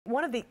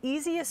one of the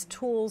easiest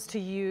tools to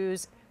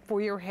use for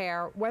your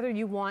hair, whether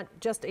you want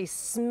just a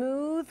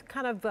smooth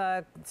kind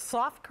of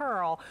soft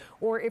curl,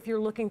 or if you're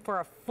looking for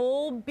a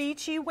full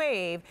beachy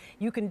wave,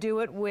 you can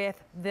do it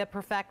with the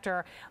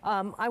Perfector.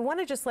 I want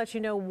to just let you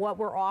know what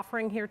we're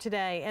offering here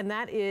today, and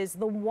that is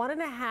the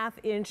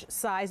 1.5-inch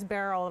size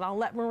barrel. And I'll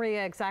let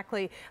Maria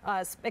explain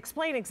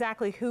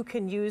exactly who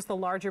can use the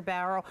larger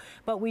barrel.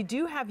 But we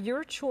do have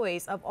your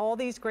choice of all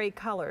these great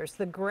colors.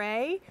 The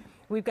gray,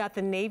 we've got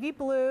the navy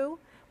blue,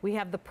 we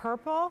have the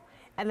purple,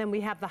 and then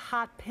we have the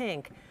hot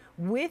pink.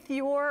 With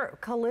your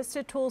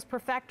Calista Tools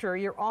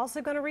Perfector, you're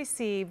also going to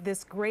receive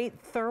this great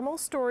thermal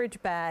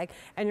storage bag,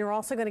 and you're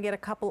also going to get a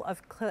couple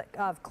of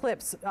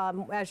clips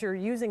as you're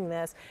using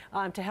this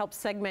to help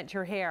segment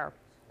your hair.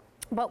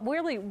 But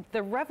really,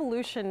 the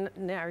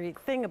revolutionary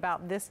thing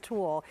about this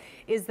tool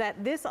is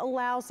that this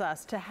allows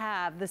us to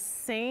have the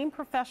same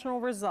professional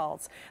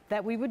results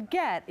that we would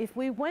get if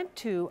we went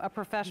to a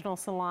professional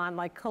salon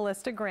like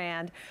Calista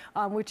Grand,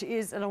 which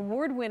is an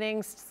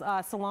award-winning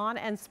salon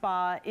and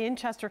spa in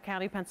Chester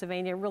County,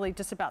 Pennsylvania, really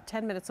just about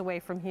 10 minutes away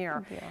from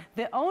here.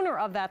 The owner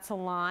of that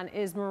salon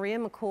is Maria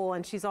McCool,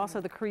 and she's also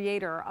the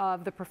creator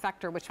of the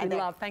Perfector, which we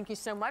love. Thank you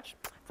so much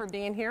for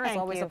being here. It's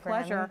always a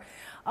pleasure.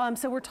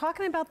 So we're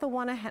talking about the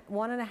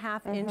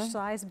 1.5-inch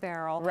size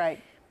barrel. Right.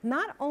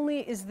 Not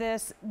only is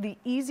this the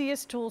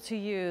easiest tool to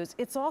use,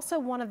 it's also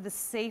one of the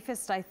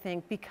safest, I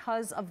think,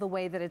 because of the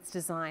way that it's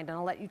designed. And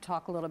I'll let you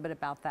talk a little bit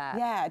about that.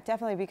 Yeah,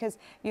 definitely, because,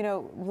 you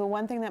know, the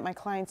one thing that my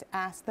clients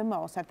ask the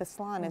most at the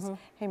salon is,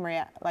 hey,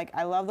 Maria, like,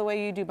 I love the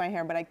way you do my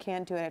hair, but I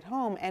can't do it at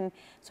home. And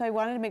so I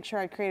wanted to make sure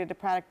I created a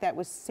product that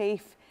was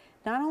safe,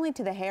 not only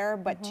to the hair,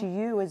 but to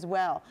you as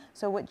well.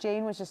 So what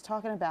Jane was just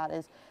talking about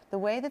is the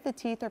way that the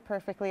teeth are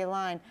perfectly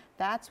aligned,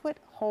 that's what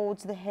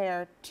holds the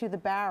hair to the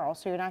barrel,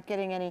 so you're not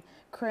getting any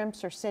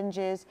crimps or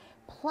singes.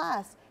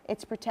 Plus,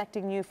 it's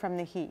protecting you from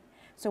the heat.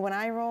 So when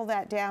I roll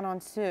that down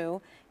on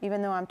Sue,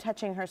 even though I'm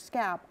touching her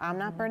scalp, I'm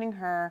not burning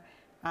her,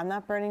 I'm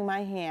not burning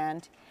my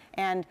hand.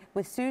 And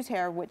with Sue's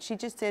hair, what she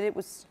just did, it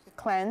was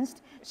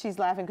cleansed. She's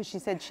laughing because she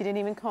said she didn't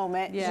even comb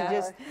it. Yeah, she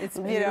just, it's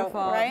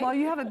beautiful. Right? Well,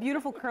 you have a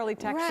beautiful curly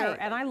texture,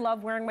 and I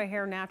love wearing my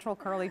hair natural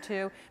curly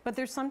too, but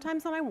there's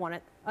sometimes that I want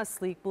it a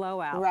sleek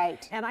blowout.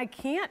 Right. And I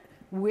can't,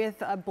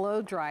 with a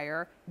blow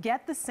dryer,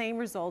 get the same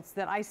results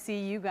that I see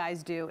you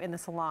guys do in the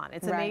salon.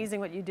 It's amazing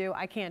what you do.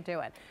 I can't do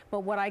it.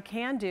 But what I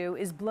can do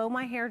is blow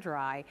my hair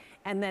dry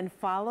and then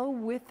follow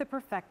with the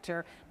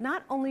Perfector.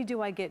 Not only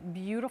do I get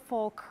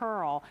beautiful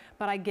curl,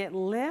 but I get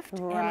lift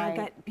and I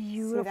get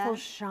beautiful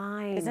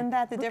shine. Isn't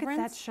that the difference?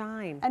 Look at that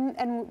shine.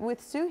 And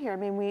with Sue here, I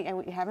mean,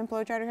 we haven't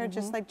blow dried her hair,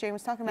 just like Jane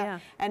was talking about.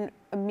 And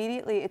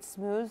immediately it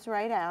smooths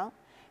right out,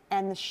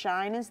 and the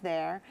shine is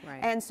there.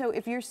 And so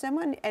if you're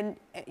someone, and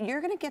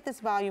you're gonna get this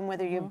volume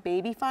whether you have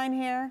baby fine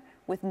hair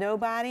with no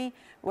body,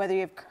 whether you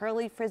have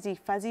curly, frizzy,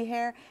 fuzzy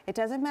hair, it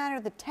doesn't matter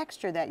the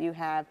texture that you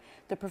have,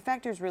 the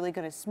Perfector is really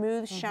gonna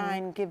smooth,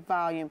 shine, give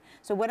volume.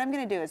 So what I'm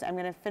gonna do is I'm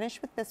gonna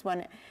finish with this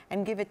one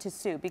and give it to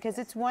Sue, because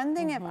it's one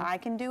thing if I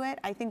can do it,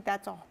 I think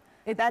that's all.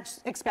 That's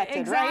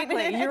expected, right?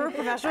 You're a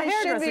professional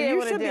hairdresser.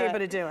 You should be able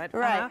to do it.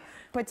 Right.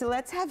 But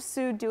let's have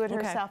Sue do it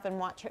herself and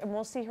watch her, and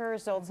we'll see her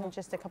results in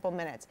just a couple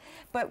minutes.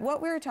 But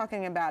what we were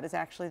talking about is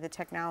actually the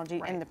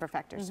technology in the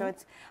Perfector. So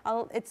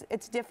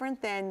it's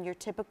different than your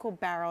typical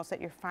barrels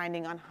that you're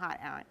finding on hot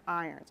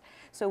irons.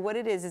 So what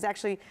it is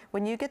actually,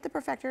 when you get the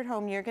Perfector at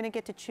home, you're going to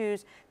get to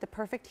choose the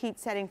perfect heat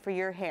setting for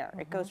your hair.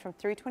 It goes from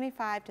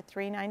 325 to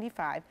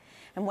 395.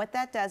 And what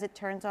that does, it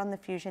turns on the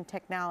fusion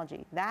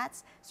technology.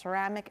 That's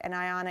ceramic and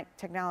ionic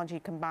technology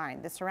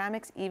combined. The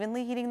ceramic's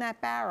evenly heating that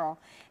barrel,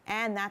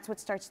 and that's what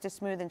starts to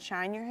smooth and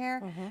shine your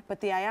hair. But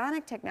the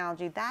ionic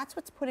technology, that's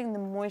what's putting the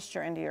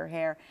moisture into your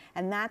hair,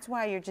 and that's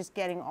why you're just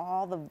getting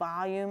all the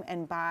volume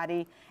and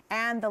body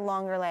and the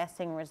longer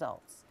lasting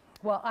results.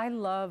 Well, I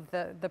love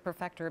the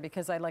Perfector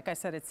because, like I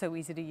said, it's so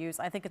easy to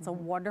use. I think it's a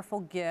wonderful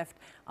gift.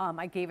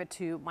 I gave it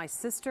to my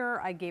sister.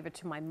 I gave it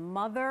to my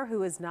mother,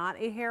 who is not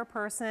a hair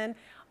person,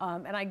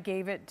 and I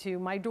gave it to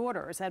my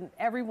daughters. And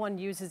everyone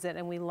uses it,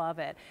 and we love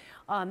it.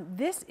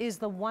 This is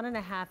the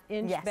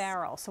 1.5-inch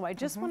barrel. So I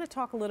just want to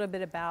talk a little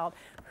bit about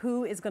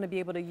who is going to be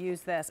able to use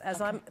this. As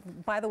I'm,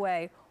 by the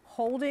way,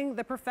 holding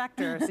the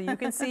Perfector, so you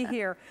can see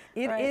here,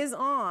 it is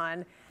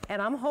on,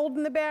 and I'm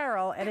holding the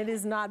barrel, and it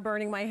is not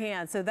burning my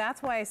hand. So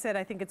that's why I said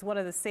I think it's one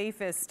of the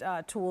safest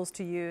tools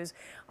to use.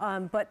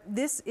 But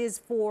this is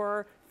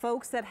for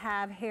folks that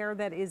have hair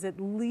that is at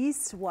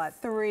least, what,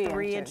 3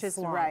 inches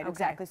long. Right,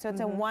 exactly. So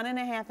it's a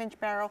 1.5-inch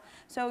barrel.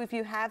 So if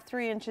you have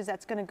 3 inches,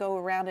 that's going to go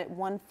around at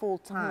one full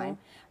time.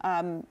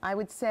 I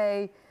would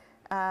say,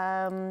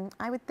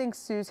 I would think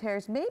Sue's hair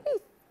is maybe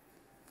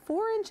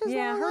 4 inches long.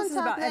 Yeah, hers is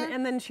about,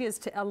 and then she has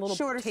a little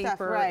shorter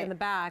taper in the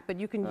back, but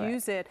you can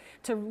use it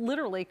to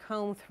literally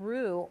comb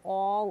through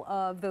all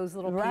of those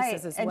little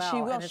pieces as well. And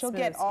she will. She'll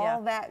get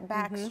all that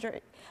back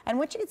straight. And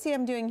what you can see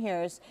I'm doing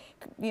here is,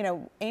 you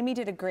know, Amy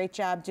did a great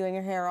job doing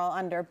her hair all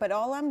under, but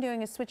all I'm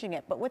doing is switching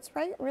it. But what's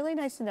really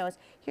nice to know is,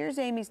 here's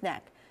Amy's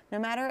neck. No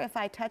matter if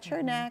I touch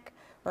her neck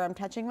or I'm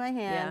touching my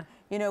hand,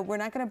 You know, we're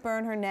not going to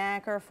burn her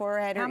neck or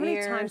forehead or ears. How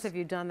many times have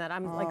you done that?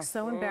 I'm like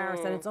so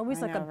embarrassed, and it's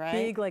always like a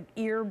big like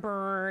ear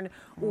burn,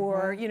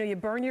 or you know, you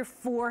burn your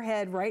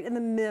forehead right in the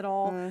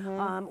middle,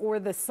 or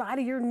the side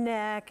of your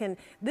neck. And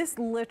this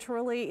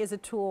literally is a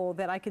tool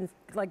that I can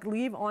like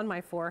leave on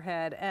my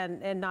forehead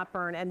and not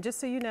burn. And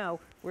just so you know,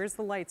 where's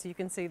the light so you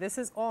can see? This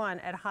is on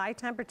at high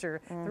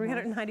temperature,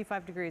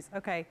 395 degrees.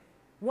 Okay.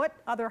 What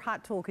other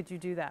hot tool could you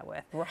do that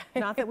with? Right.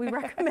 Not that we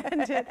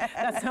recommend it.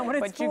 That's not what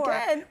it's for.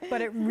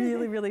 But it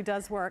really, really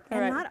does work.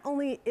 And not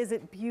only is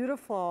it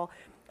beautiful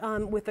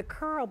with the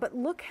curl, but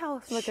look how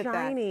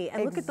shiny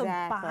and look at the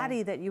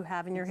body that you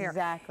have in your hair.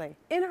 Exactly.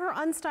 In her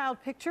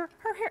unstyled picture,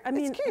 her hair, I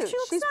mean, cute. she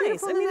looks She's nice.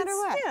 beautiful I mean, no matter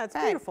what. Yeah, it's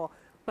beautiful.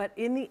 But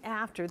in the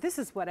after, this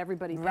is what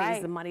everybody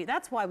pays the money.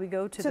 That's why we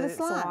go to the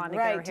salon to get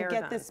our hair to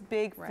get this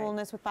big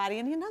fullness with body.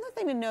 And another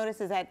thing to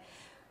notice is that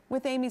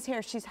with Amy's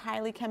hair, she's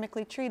highly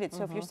chemically treated.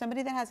 So if you're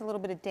somebody that has a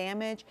little bit of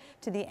damage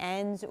to the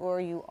ends,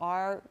 or you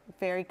are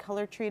very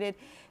color treated,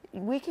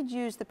 we could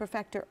use the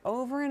Perfector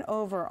over and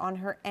over on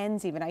her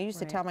ends even. I used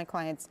to tell my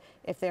clients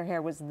if their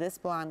hair was this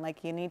blonde,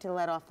 like you need to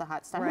let off the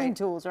hot styling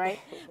tools, right?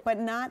 But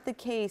not the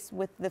case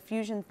with the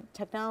Fusion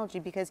technology,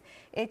 because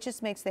it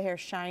just makes the hair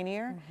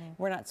shinier.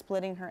 We're not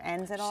splitting her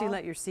ends at all. She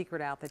let your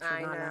secret out that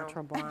you're not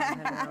natural blonde.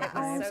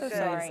 I'm so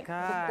sorry.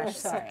 Gosh.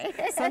 Sorry.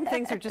 Some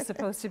things are just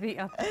supposed to be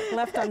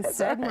left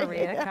unsaid,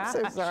 Maria. I'm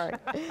so sorry.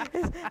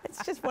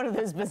 It's just one of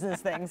those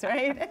business things,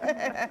 right?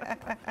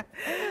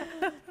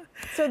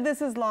 So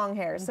this is long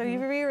hair. So you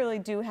really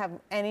do have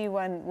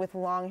anyone with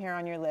long hair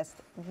on your list.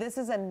 This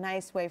is a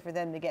nice way for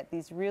them to get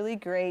these really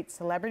great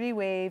celebrity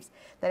waves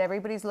that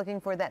everybody's looking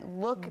for, that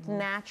look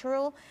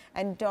natural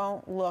and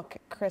don't look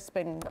crisp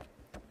and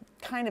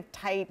kind of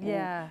tight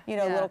and, you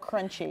know, a little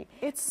crunchy.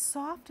 It's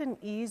soft and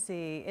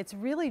easy. It's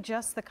really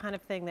just the kind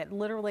of thing that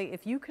literally,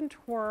 if you can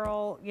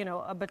twirl, you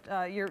know,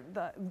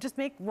 just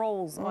make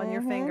rolls on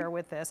your finger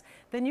with this,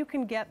 then you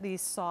can get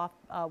these soft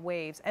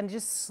waves. And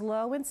just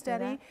slow and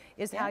steady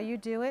is how you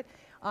do it.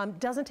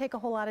 Doesn't take a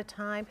whole lot of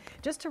time.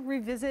 Just to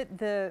revisit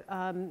the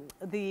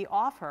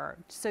offer,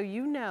 so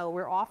you know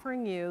we're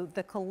offering you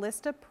the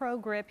Calista Pro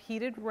Grip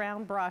Heated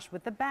Round Brush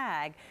with the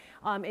bag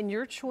in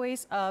your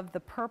choice of the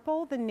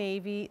purple, the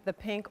navy, the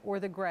pink, or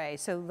the gray.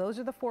 So those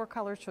are the 4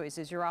 color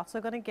choices. You're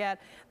also going to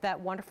get that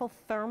wonderful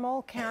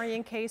thermal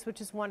carrying case, which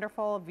is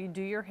wonderful. If you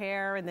do your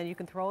hair and then you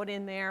can throw it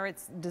in there,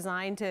 it's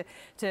designed to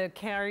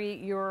carry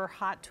your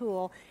hot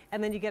tool.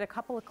 And then you get a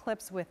couple of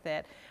clips with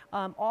it,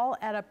 all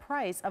at a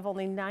price of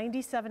only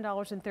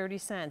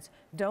 $97.30.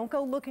 Don't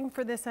go looking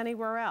for this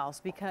anywhere else,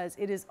 because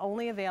it is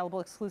only available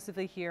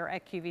exclusively here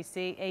at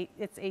QVC.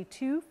 It's a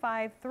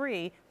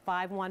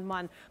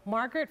 253-511.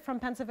 Margaret from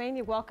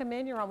Pennsylvania, welcome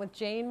in. You're on with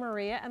Jane,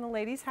 Maria, and the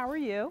ladies. How are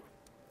you?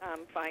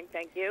 I'm fine,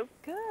 thank you.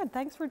 Good,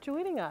 thanks for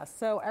joining us.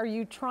 So are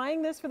you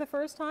trying this for the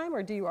first time,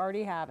 or do you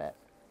already have it?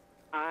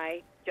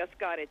 I just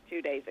got it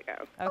 2 days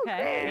ago.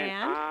 Okay,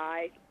 and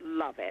I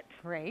love it.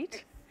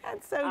 Great.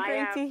 That's so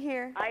great to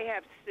hear. I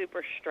have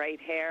super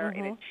straight hair,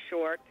 and it's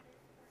short,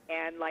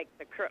 and like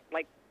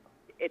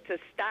it's a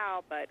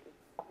style, but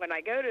when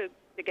I go to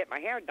get my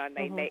hair done,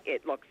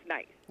 it looks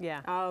nice.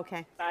 Yeah. Oh,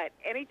 okay. But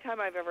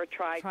anytime I've ever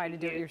tried to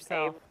do it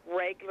yourself, a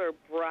regular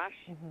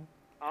brush,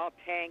 all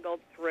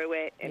tangled through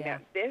it, and now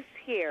this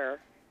here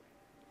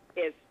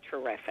is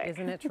terrific.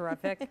 Isn't it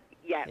terrific?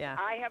 Yes. Yeah.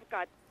 I have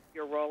got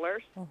your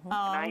rollers, and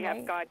I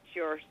have got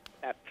your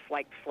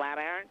like flat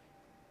iron.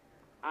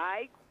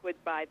 I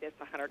would buy this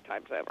 100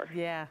 times over.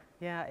 Yeah,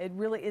 yeah, it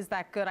really is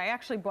that good. I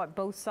actually bought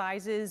both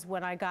sizes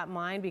when I got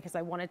mine because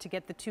I wanted to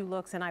get the 2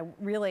 looks, and I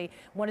really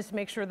wanted to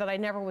make sure that I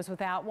never was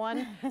without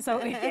one. So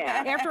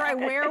after I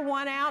wear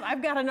one out,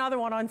 I've got another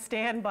one on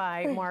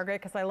standby, Margaret,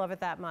 because I love it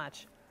that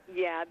much.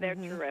 Yeah, they're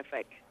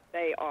terrific.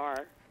 They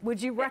are. Would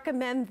you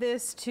recommend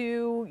this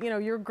to, you know,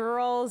 your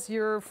girls,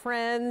 your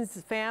friends,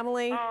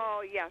 family?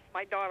 Oh, yes.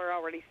 My daughter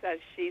already says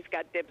she's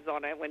got dibs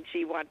on it. When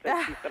she wants it,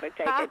 she's going to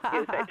take it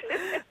and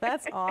use it.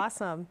 That's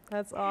awesome.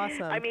 That's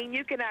awesome. I mean,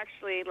 you can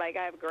actually, like,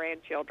 I have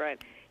grandchildren.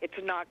 It's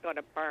not going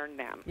to burn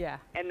them. Yeah.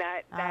 And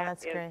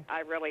that's great.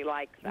 I really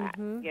like that.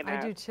 You know? I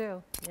do,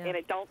 too. Yeah. And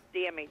it don't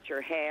damage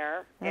your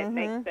hair. It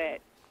makes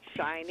it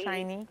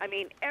shiny. I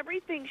mean,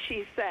 everything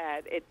she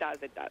said, it does.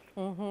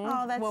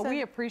 Oh, that's well,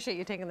 we appreciate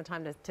you taking the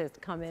time to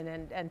come in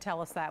and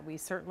tell us that. We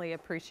certainly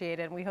appreciate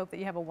it, and we hope that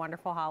you have a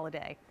wonderful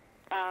holiday.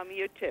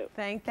 You too.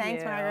 Thanks,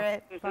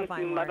 Margaret.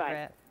 Bye-bye,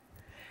 Margaret.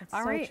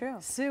 All right, true.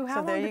 Sue,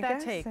 how long did that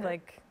take?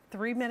 Like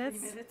 3 minutes?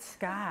 3 minutes.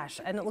 Gosh,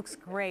 and it looks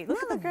great.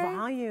 Look at the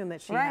volume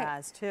that she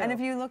has, too. And if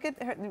you look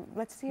at her,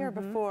 let's see her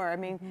before. I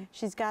mean,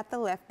 she's got the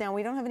lift. Now,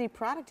 we don't have any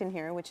product in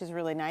here, which is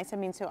really nice. I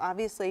mean, so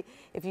obviously,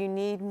 if you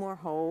need more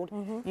hold,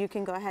 you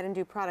can go ahead and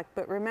do product.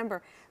 But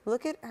remember,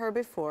 look at her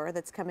before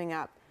that's coming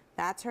up.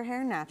 That's her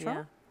hair natural.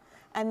 Yeah.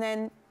 And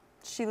then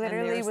she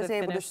literally was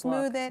able to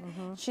smooth it.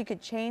 She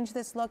could change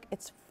this look.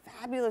 It's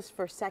fabulous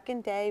for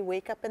second day.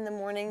 Wake up in the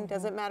morning.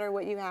 Doesn't matter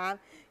what you have.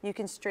 You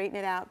can straighten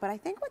it out. But I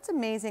think what's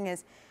amazing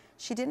is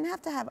she didn't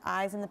have to have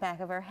eyes in the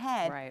back of her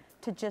head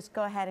to just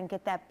go ahead and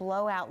get that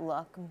blowout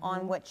look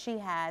on what she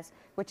has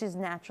with which is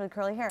naturally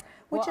curly hair,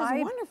 which is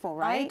wonderful,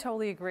 right? I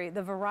totally agree.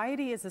 The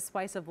variety is the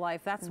spice of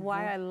life. That's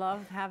why I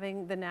love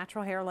having the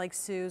natural hair like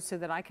Sue's, so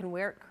that I can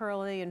wear it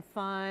curly and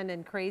fun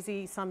and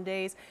crazy some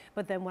days.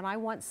 But then when I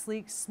want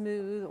sleek,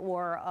 smooth,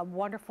 or a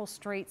wonderful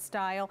straight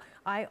style,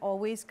 I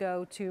always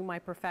go to my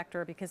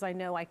perfector because I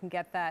know I can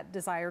get that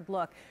desired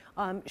look.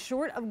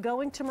 Short of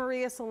going to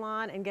Maria's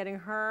salon and getting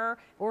her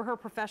or her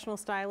professional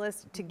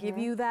stylist to give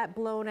you that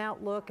blown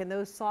out look and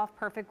those soft,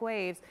 perfect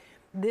waves,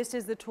 this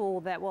is the tool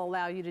that will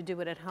allow you to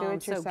do it at home.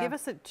 So give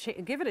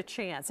it a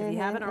chance. If you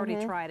haven't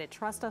already tried it,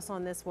 trust us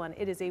on this one.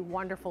 It is a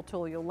wonderful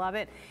tool. You'll love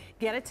it.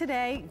 Get it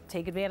today.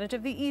 Take advantage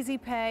of the Easy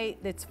Pay.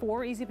 It's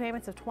 4 easy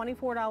payments of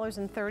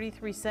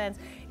 $24.33.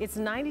 It's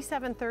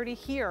 $97.30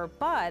 here,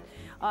 but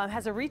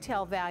has a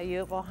retail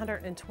value of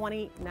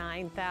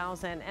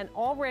 $129,000, and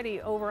already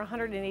over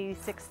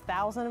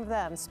 186,000 of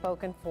them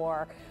spoken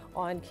for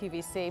on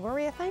QVC.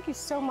 Maria, thank you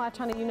so much,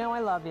 honey. You know I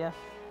love you.